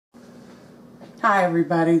Hi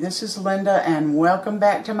everybody, this is Linda and welcome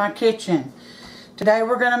back to my kitchen. Today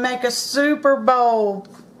we're going to make a Super Bowl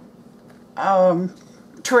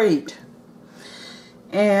treat.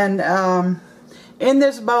 And in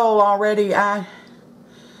this bowl already I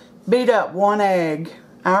beat up one egg.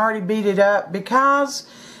 I already beat it up because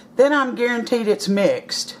then I'm guaranteed it's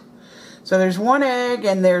mixed. So there's one egg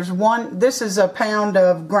and there's one, this is a pound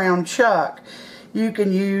of ground chuck. You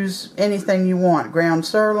can use anything you want, ground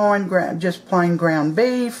sirloin, just plain ground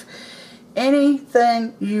beef,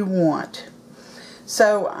 anything you want.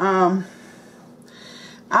 So I'm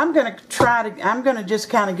going to just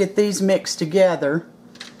kind of get these mixed together.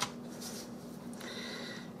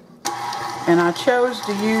 And I chose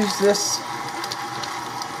to use this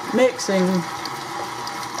mixer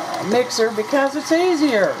because it's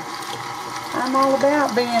easier. I'm all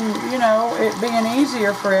about being, it being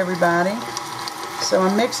easier for everybody. So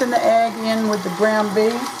I'm mixing the egg in with the ground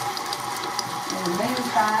beef. In the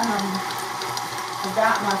meantime, I've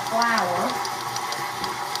got my flour.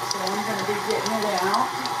 So I'm going to be getting it out.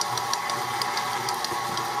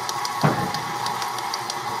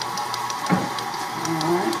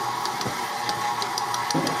 Alright.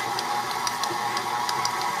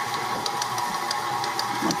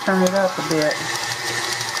 I'm going to turn it up a bit.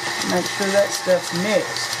 Make sure that stuff's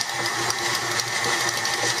mixed.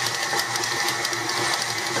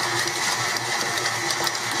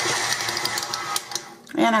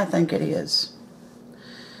 And I think it is.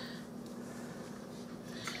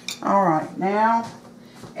 Alright, now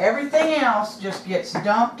everything else just gets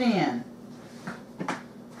dumped in.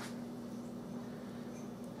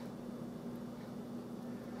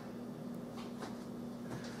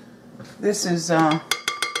 This is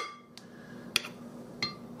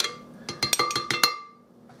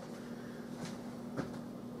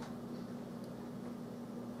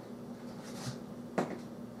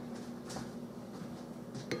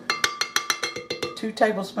 2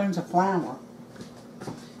 tablespoons of flour.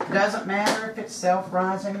 It doesn't matter if it's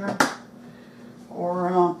self-rising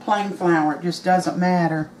or plain flour. It just doesn't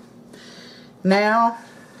matter. Now,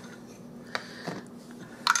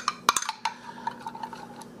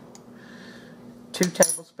 two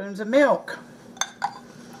tablespoons of milk.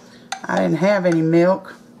 I didn't have any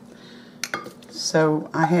milk,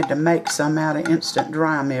 so I had to make some out of instant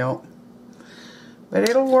dry milk. But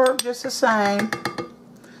it'll work just the same.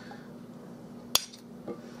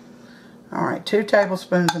 Alright, 2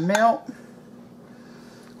 tablespoons of milk.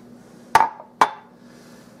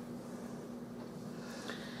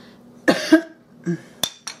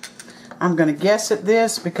 I'm going to guess at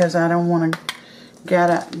this because I don't want to get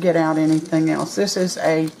out anything else. This is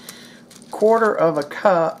a 1/4 of a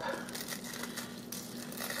cup.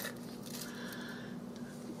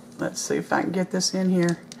 Let's see if I can get this in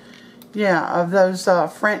here. Yeah, of those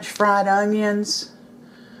French fried onions.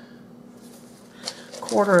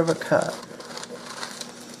 1/4 of a cup.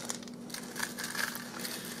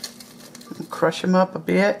 Crush them up a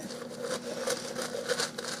bit.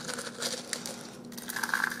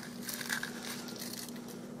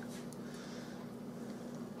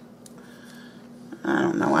 I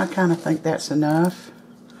don't know, I kind of think that's enough.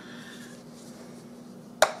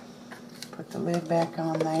 Put the lid back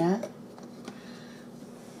on that.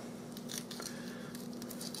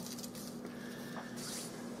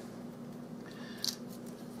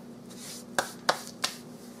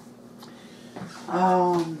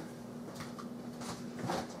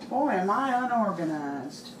 Boy, am I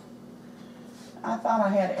unorganized. I thought I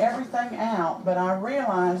had everything out, but I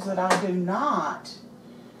realized that I do not.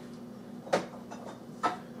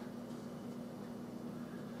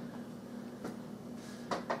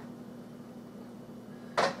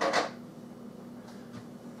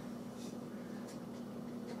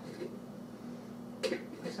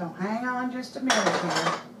 So hang on just a minute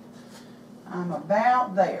here. I'm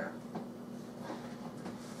about there.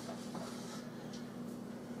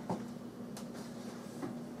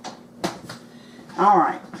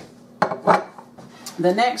 Alright,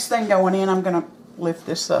 the next thing going in, I'm going to lift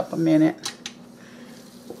this up a minute.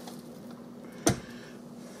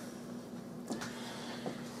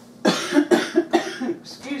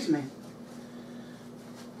 Excuse me.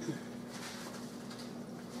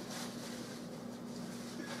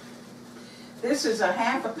 This is a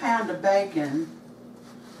 1/2 pound of bacon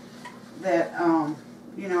that, I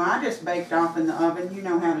just baked off in the oven. You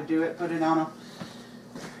know how to do it. Put it on a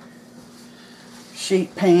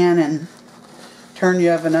sheet pan and turn the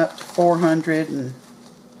oven up to 400 and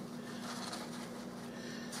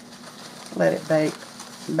let it bake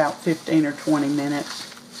about 15 or 20 minutes.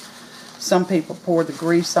 Some people pour the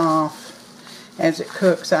grease off as it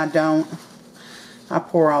cooks. I don't. I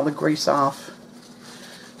pour all the grease off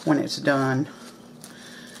when it's done.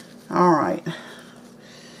 Alright.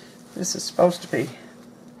 This is supposed to be,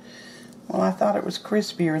 well, I thought it was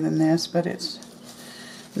crispier than this, but it's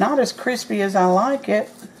not as crispy as I like it.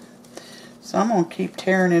 So I'm going to keep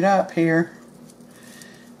tearing it up here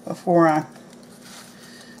before I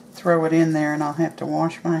throw it in there, and I'll have to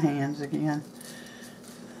wash my hands again.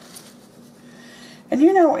 And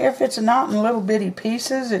you know, if it's not in little bitty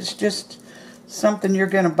pieces, it's just something you're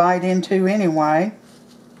going to bite into anyway.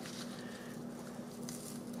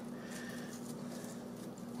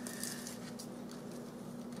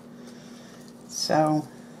 So,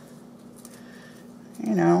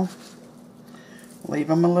 you know, leave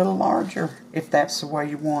them a little larger if that's the way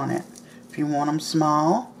you want it. If you want them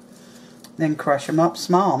small, then crush them up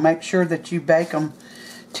small. Make sure that you bake them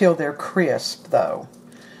till they're crisp, though.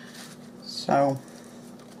 So,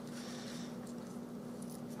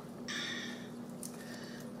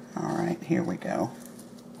 alright, here we go.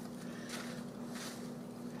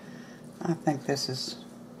 I think this is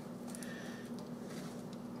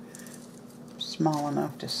small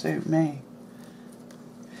enough to suit me.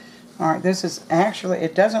 Alright, this is actually,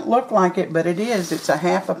 it doesn't look like it, but it is. It's a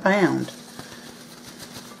half a pound.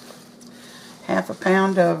 Half a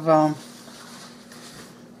pound of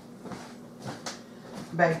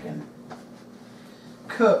bacon.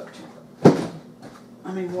 Cooked.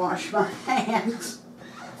 Let me wash my hands.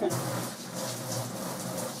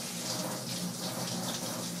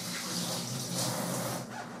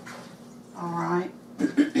 Alright.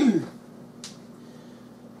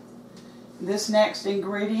 This next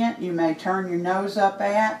ingredient you may turn your nose up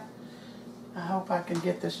at. I hope I can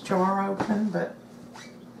get this jar open, but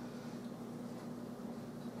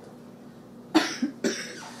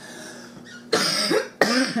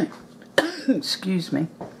excuse me.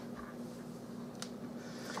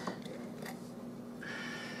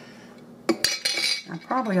 I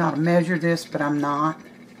probably ought to measure this, but I'm not.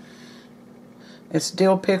 It's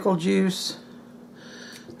dill pickle juice.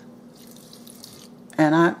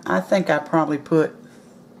 And I think I probably put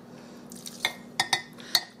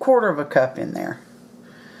 1/4 of a cup in there.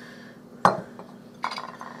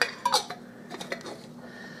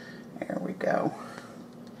 There we go.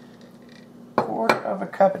 1/4 of a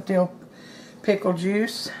cup of dill pickle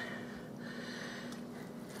juice.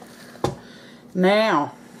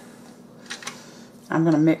 Now, I'm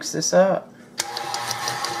going to mix this up.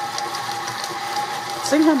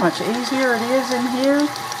 See how much easier it is in here?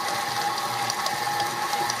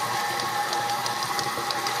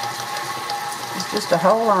 Just a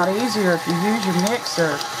whole lot easier if you use your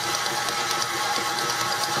mixer.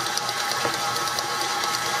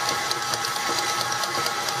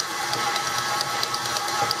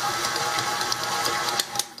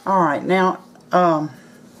 Alright, now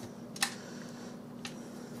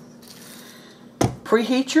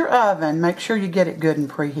preheat your oven. Make sure you get it good and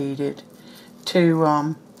preheated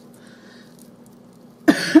to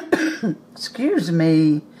excuse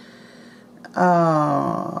me,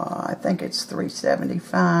 I think it's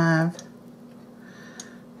 375.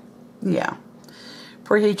 Yeah.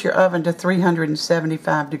 Preheat your oven to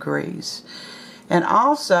 375 degrees. And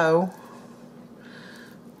also,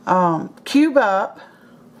 cube up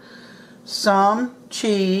some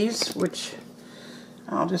cheese, which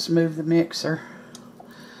I'll just move the mixer.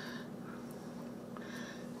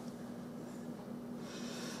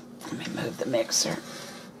 Let me move the mixer.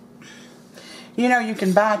 You know, you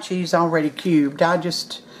can buy cheese already cubed. I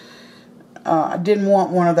just didn't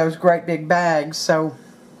want one of those great big bags, so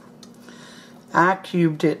I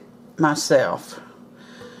cubed it myself.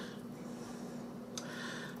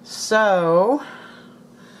 So,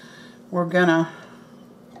 we're gonna,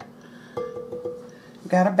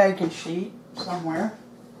 got a baking sheet somewhere.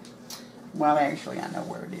 Well, actually, I know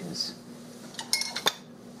where it is.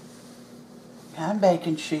 Got a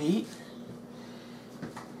baking sheet.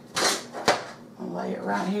 I'll lay it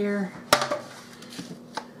right here.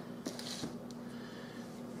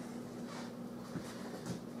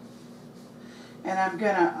 And I'm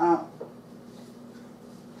gonna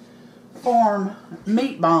form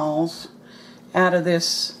meatballs out of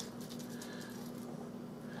this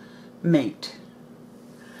meat.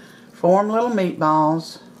 Form little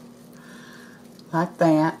meatballs like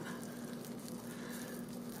that.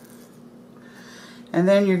 And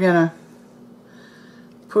then you're gonna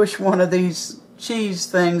push one of these cheese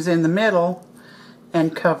things in the middle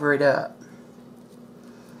and cover it up.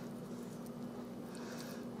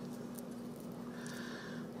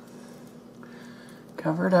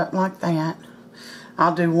 Cover it up like that.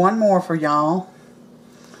 I'll do one more for y'all.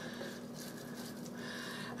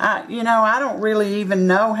 You know, I don't really even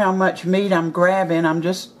know how much meat I'm grabbing. I'm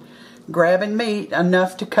just grabbing meat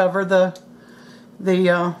enough to cover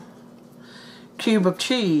the cube of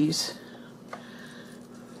cheese.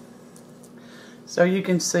 So you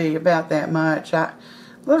can see about that much.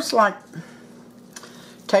 Looks like a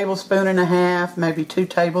tablespoon and a half, maybe 2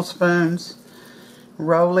 tablespoons.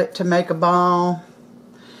 Roll it to make a ball.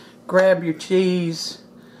 Grab your cheese.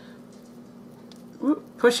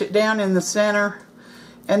 Push it down in the center.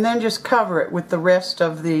 And then just cover it with the rest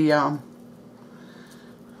of the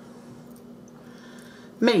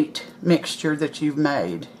meat mixture that you've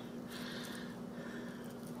made.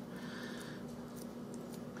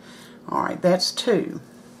 Alright, that's 2.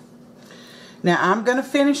 Now I'm going to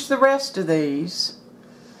finish the rest of these,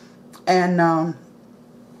 and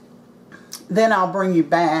then I'll bring you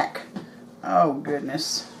back. Oh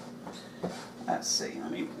goodness. Let's see,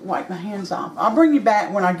 let me wipe my hands off. I'll bring you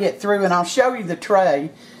back when I get through, and I'll show you the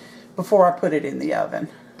tray before I put it in the oven.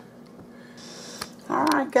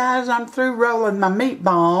 Alright guys, I'm through rolling my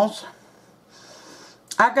meatballs.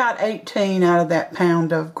 I got 18 out of that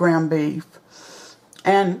pound of ground beef.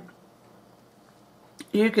 And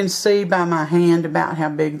you can see by my hand about how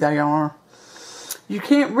big they are. You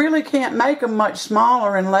really can't make them much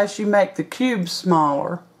smaller unless you make the cubes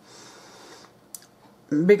smaller,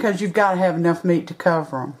 because you've got to have enough meat to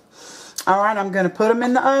cover them. Alright, I'm going to put them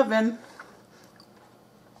in the oven.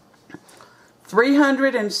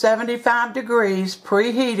 375 degrees,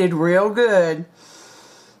 preheated real good.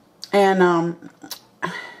 And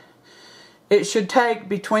it should take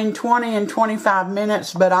between 20 and 25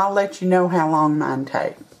 minutes, but I'll let you know how long mine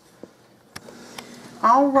take.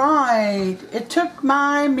 Alright, it took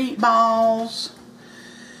my meatballs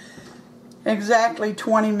exactly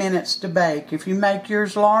 20 minutes to bake. If you make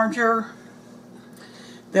yours larger,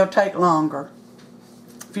 they'll take longer.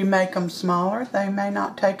 If you make them smaller, they may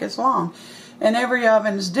not take as long. And every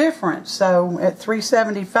oven is different, so at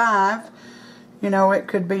 375, you know, it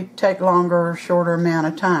could take longer or shorter amount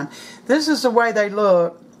of time. This is the way they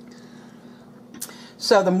look.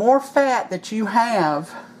 So the more fat that you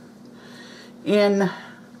have in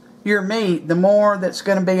your meat, the more that's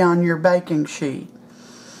going to be on your baking sheet.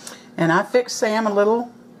 And I fixed Sam a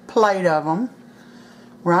little plate of them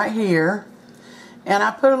right here. And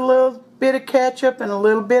I put a little bit of ketchup and a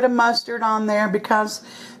little bit of mustard on there, because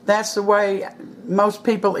that's the way most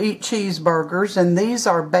people eat cheeseburgers. And these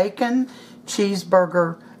are bacon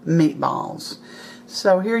cheeseburger meatballs.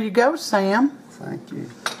 So here you go, Sam. Thank you.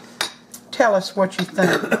 Tell us what you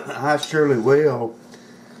think. I surely will.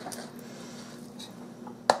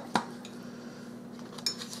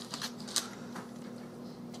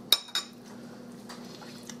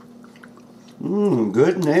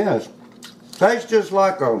 Goodness. Tastes just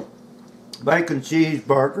like a bacon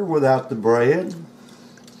cheeseburger without the bread.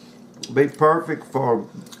 Be perfect for,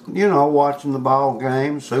 you know, watching the ball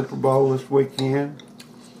game, Super Bowl this weekend.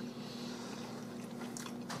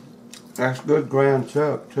 That's good ground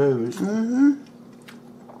chuck too.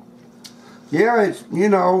 Yeah, it's, you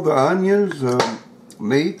know, the onions, the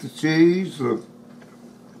meat, the cheese, and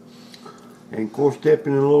of course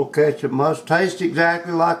dipping in a little ketchup must taste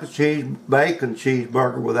exactly like a bacon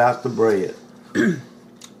cheeseburger without the bread.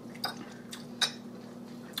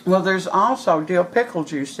 Well, there's also dill pickle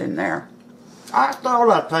juice in there. I thought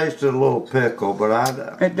I tasted a little pickle,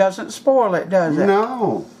 but it doesn't spoil it, does it?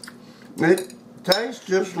 No. It tastes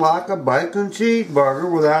just like a bacon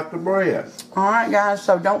cheeseburger without the bread. Alright guys,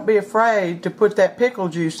 so don't be afraid to put that pickle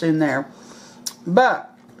juice in there. But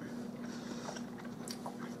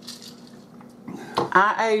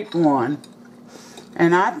I ate one,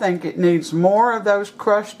 and I think it needs more of those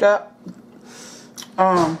crushed up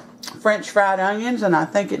French fried onions, and I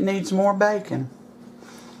think it needs more bacon.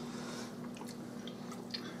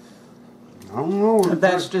 I don't know.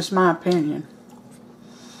 That's just my opinion.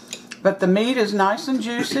 But the meat is nice and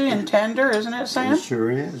juicy and tender, isn't it, Sam? It sure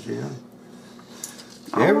is, yeah.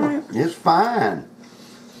 Right. It's fine.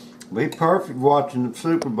 Be perfect watching the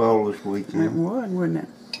Super Bowl this weekend. It would, wouldn't it?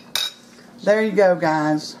 There you go,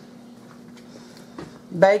 guys.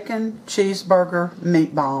 Bacon cheeseburger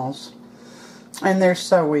meatballs. And they're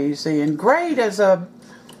so easy and great as a,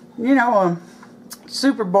 you know, a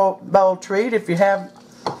Super Bowl treat. If you have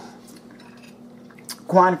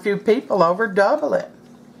quite a few people over, double it.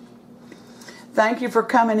 Thank you for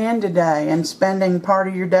coming in today and spending part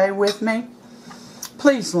of your day with me.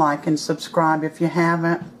 Please like and subscribe if you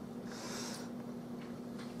haven't.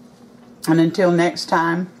 And until next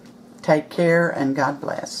time, take care and God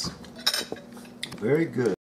bless. Very good.